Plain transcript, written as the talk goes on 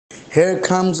Here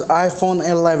comes iPhone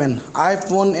 11.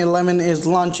 iPhone 11 is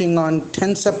launching on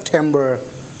 10 September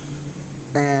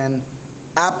and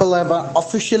Apple have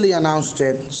officially announced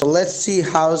it. So let's see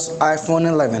how's iPhone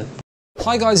 11.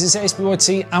 Hi guys, it's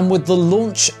SBYT, and with the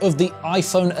launch of the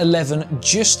iPhone 11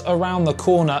 just around the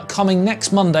corner, coming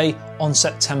next Monday on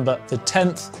September the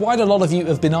 10th, quite a lot of you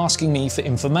have been asking me for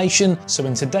information. So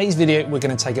in today's video, we're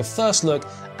going to take a first look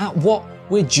at what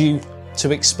we're due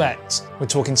to expect. We're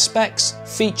talking specs,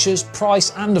 features,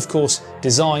 price, and of course,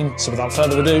 design. So without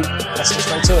further ado, let's get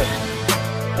straight to it.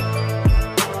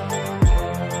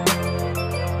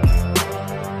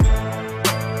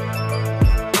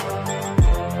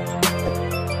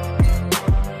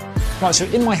 Right, so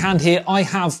in my hand here, I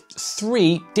have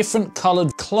 3 different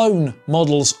coloured clone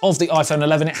models of the iPhone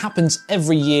 11. It happens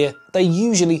every year. They're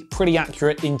usually pretty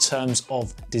accurate in terms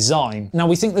of design. Now,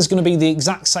 we think there's going to be the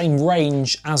exact same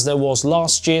range as there was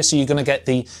last year. So you're going to get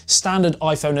the standard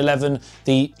iPhone 11,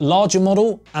 the larger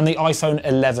model, and the iPhone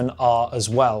 11R as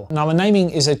well. Now, the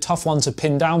naming is a tough one to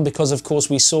pin down because, of course,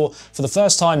 we saw for the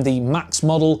first time the Max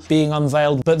model being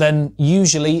unveiled, but then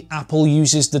usually Apple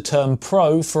uses the term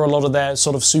Pro for a lot of their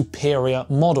sort of superior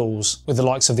models, with the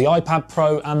likes of the iPad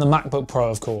Pro and the MacBook Pro,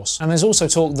 of course. And there's also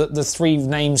talk that the 3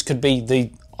 names could be the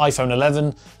iPhone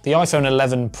 11, the iPhone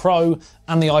 11 Pro,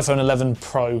 and the iPhone 11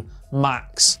 Pro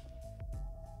Max.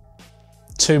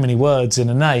 Too many words in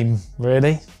a name,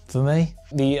 really, for me.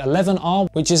 The 11R,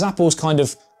 which is Apple's kind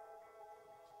of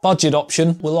budget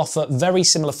option, will offer very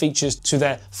similar features to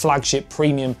their flagship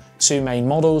premium 2 main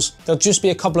models. There'll just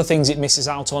be a couple of things it misses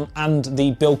out on, and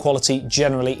the build quality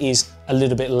generally is a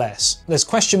little bit less. There's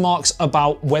question marks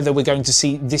about whether we're going to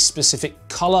see this specific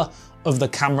colour of the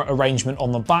camera arrangement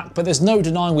on the back, but there's no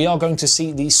denying we are going to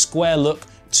see the square look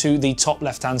to the top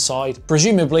left-hand side.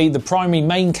 Presumably the primary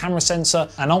main camera sensor,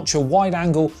 an ultra-wide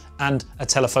angle, and a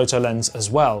telephoto lens as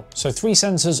well. So 3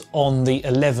 sensors on the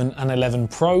 11 and 11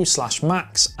 Pro /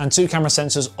 Max, and 2 camera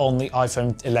sensors on the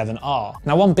iPhone 11R.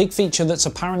 Now, one big feature that's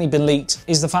apparently been leaked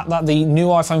is the fact that the new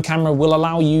iPhone camera will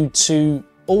allow you to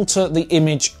alter the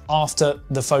image after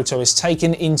the photo is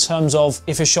taken, in terms of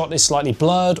if a shot is slightly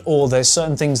blurred or there's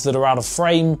certain things that are out of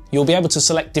frame, you'll be able to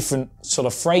select different sort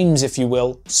of frames, if you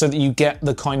will, so that you get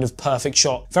the kind of perfect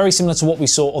shot. Very similar to what we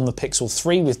saw on the Pixel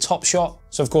 3 with Top Shot.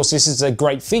 So of course this is a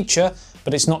great feature,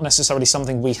 but it's not necessarily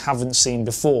something we haven't seen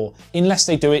before, unless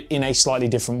they do it in a slightly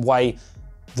different way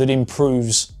that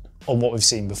improves on what we've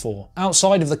seen before.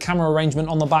 Outside of the camera arrangement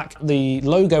on the back, the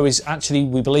logo is actually,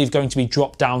 we believe, going to be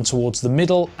dropped down towards the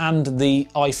middle, and the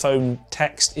iPhone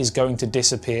text is going to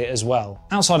disappear as well.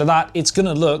 Outside of that, it's going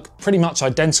to look pretty much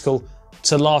identical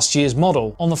to last year's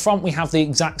model. On the front, we have the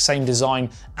exact same design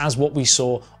as what we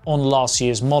saw on last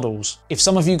year's models. If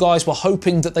some of you guys were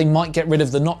hoping that they might get rid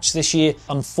of the notch this year,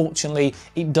 unfortunately,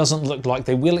 it doesn't look like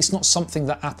they will. It's not something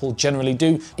that Apple generally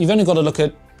do. You've only got to look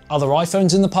at other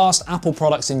iPhones in the past, Apple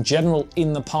products in general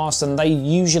in the past, and they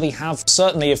usually have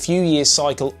certainly a few years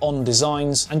cycle on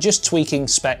designs and just tweaking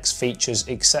specs, features,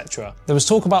 etc. There was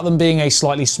talk about them being a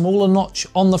slightly smaller notch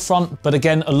on the front, but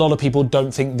again, a lot of people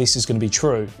don't think this is going to be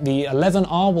true. The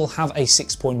 11R will have a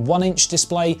 6.1-inch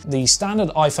display, the standard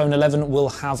iPhone 11 will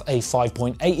have a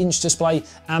 5.8-inch display,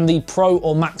 and the Pro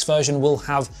or Max version will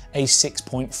have a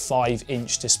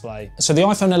 6.5-inch display. So the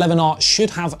iPhone 11R should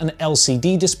have an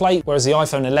LCD display, whereas the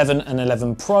iPhone 11 and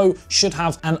 11 Pro should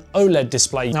have an OLED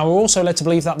display. Now, we're also led to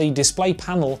believe that the display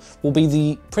panel will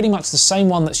be pretty much the same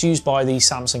one that's used by the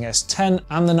Samsung S10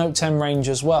 and the Note 10 range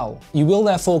as well. You will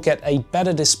therefore get a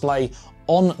better display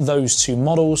on those 2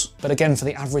 models, but again, for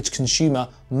the average consumer,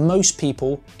 most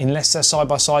people, unless they're side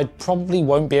by side, probably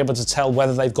won't be able to tell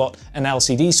whether they've got an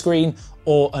LCD screen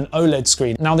or an OLED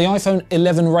screen. Now, the iPhone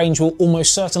 11 range will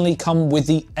almost certainly come with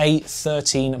the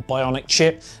A13 Bionic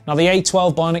chip. Now, the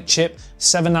A12 Bionic chip,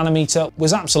 7nm,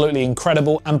 was absolutely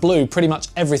incredible and blew pretty much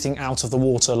everything out of the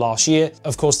water last year.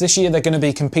 Of course, this year they're going to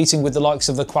be competing with the likes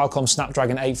of the Qualcomm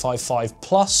Snapdragon 855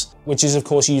 Plus, which is of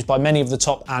course used by many of the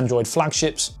top Android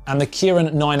flagships, and the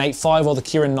Kirin 985 or the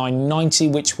Kirin 990,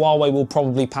 which Huawei will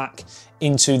probably pack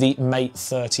into the Mate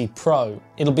 30 Pro.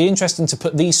 It'll be interesting to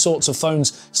put these sorts of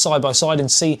phones side by side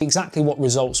and see exactly what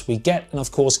results we get. And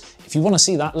of course, if you want to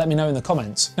see that, let me know in the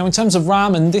comments. Now, in terms of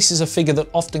RAM, and this is a figure that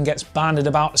often gets bandied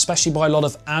about, especially by a lot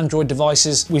of Android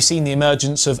devices, we've seen the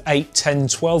emergence of 8, 10,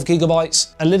 12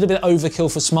 gigabytes. A little bit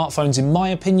overkill for smartphones in my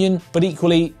opinion, but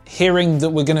equally hearing that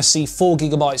we're going to see 4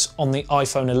 gigabytes on the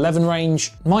iPhone 11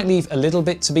 range might leave a little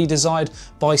bit to be desired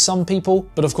by some people.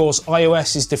 But of course,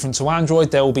 iOS is different to Android.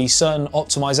 There will be certain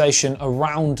optimization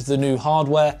around the new hardware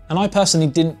hardware, and I personally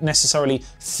didn't necessarily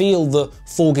feel the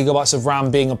 4GB of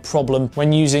RAM being a problem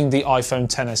when using the iPhone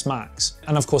XS Max.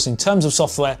 And of course, in terms of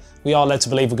software, we are led to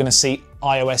believe we're going to see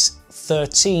iOS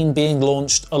 13 being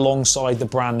launched alongside the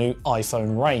brand new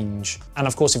iPhone range. And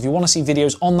of course, if you want to see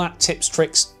videos on that, tips,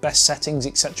 tricks, best settings,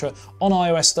 etc. on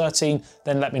iOS 13,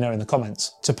 then let me know in the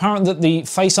comments. It's apparent that the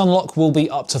Face Unlock will be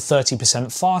up to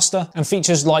 30% faster, and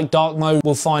features like dark mode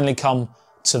will finally come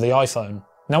to the iPhone.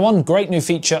 Now, one great new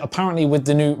feature apparently with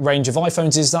the new range of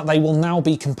iPhones is that they will now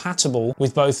be compatible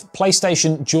with both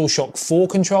PlayStation DualShock 4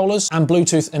 controllers and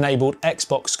Bluetooth-enabled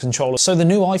Xbox controllers. So the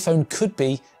new iPhone could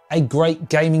be a great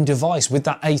gaming device with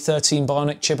that A13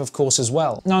 Bionic chip, of course, as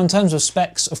well. Now, in terms of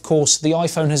specs, of course, the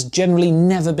iPhone has generally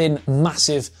never been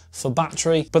massive for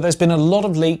battery, but there's been a lot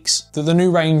of leaks that the new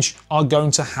range are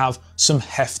going to have some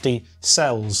hefty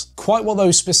cells. Quite what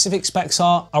those specific specs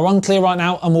are unclear right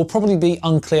now, and will probably be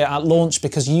unclear at launch,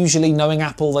 because usually, knowing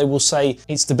Apple, they will say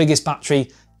it's the biggest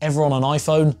battery ever on an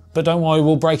iPhone. But don't worry,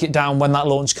 we'll break it down when that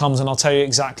launch comes and I'll tell you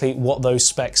exactly what those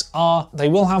specs are. They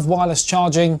will have wireless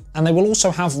charging, and they will also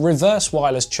have reverse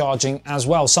wireless charging as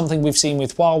well, something we've seen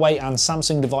with Huawei and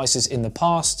Samsung devices in the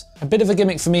past. A bit of a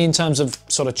gimmick for me in terms of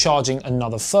sort of charging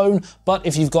another phone, but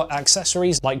if you've got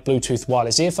accessories like Bluetooth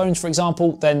wireless earphones, for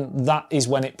example, then that is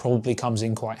when it probably comes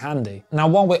in quite handy. Now,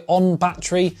 while we're on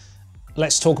battery,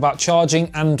 let's talk about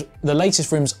charging, and the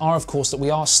latest rumors are, of course, that we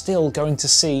are still going to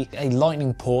see a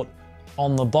lightning port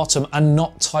on the bottom and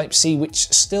not Type-C, which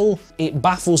still, it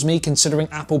baffles me considering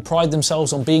Apple pride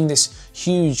themselves on being this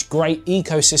huge, great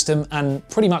ecosystem, and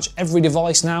pretty much every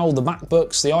device now, the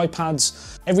MacBooks, the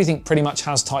iPads, everything pretty much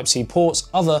has Type-C ports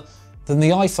other than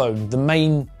the iPhone, the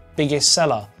main biggest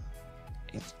seller.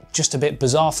 It's just a bit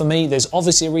bizarre for me. There's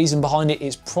obviously a reason behind it.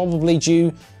 It's probably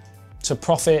due to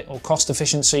profit or cost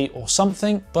efficiency or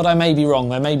something, but I may be wrong.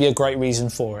 There may be a great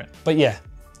reason for it. But yeah,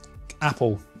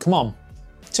 Apple, come on.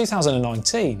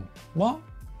 2019, what?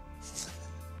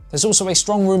 There's also a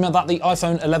strong rumour that the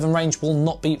iPhone 11 range will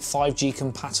not be 5G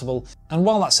compatible, and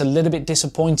while that's a little bit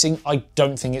disappointing, I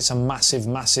don't think it's a massive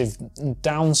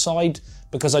downside,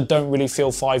 because I don't really feel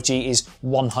 5G is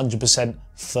 100%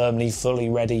 firmly, fully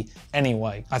ready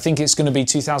anyway. I think it's going to be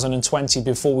 2020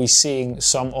 before we're seeing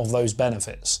some of those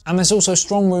benefits. And there's also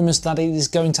strong rumours that it is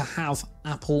going to have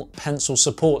Apple Pencil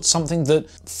support, something that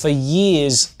for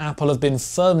years Apple have been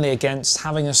firmly against,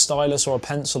 having a stylus or a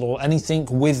pencil or anything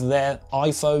with their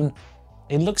iPhone.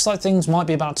 It looks like things might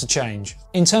be about to change.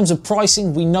 In terms of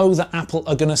pricing, we know that Apple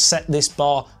are going to set this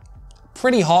bar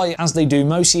pretty high, as they do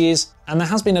most years, and there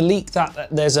has been a leak that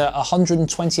there's a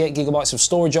 128GB of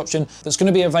storage option that's going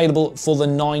to be available for the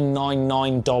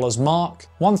 $999 mark,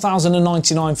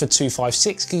 $1,099 for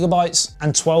 256GB,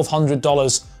 and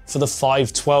 $1,200 for the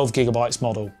 512GB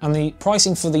model. And the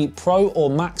pricing for the Pro or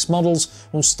Max models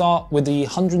will start with the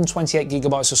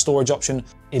 128GB of storage option,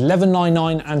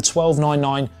 $1,199 and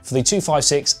 $1,299 for the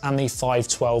 256 and the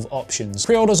 512 options.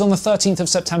 Pre-orders on the 13th of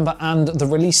September, and the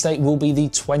release date will be the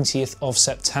 20th of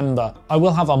September. I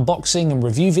will have unboxing and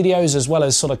review videos, as well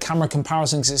as sort of camera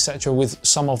comparisons, etc. with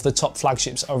some of the top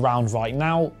flagships around right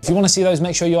now. If you want to see those,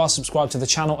 make sure you are subscribed to the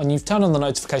channel and you've turned on the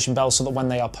notification bell so that when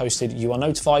they are posted, you are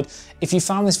notified. If you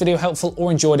found this video helpful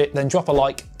or enjoyed it, then drop a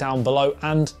like down below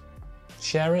and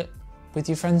share it with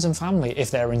your friends and family if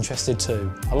they're interested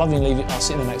too. I love you and leave you. I'll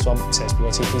see you in the next one.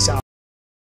 Peace out.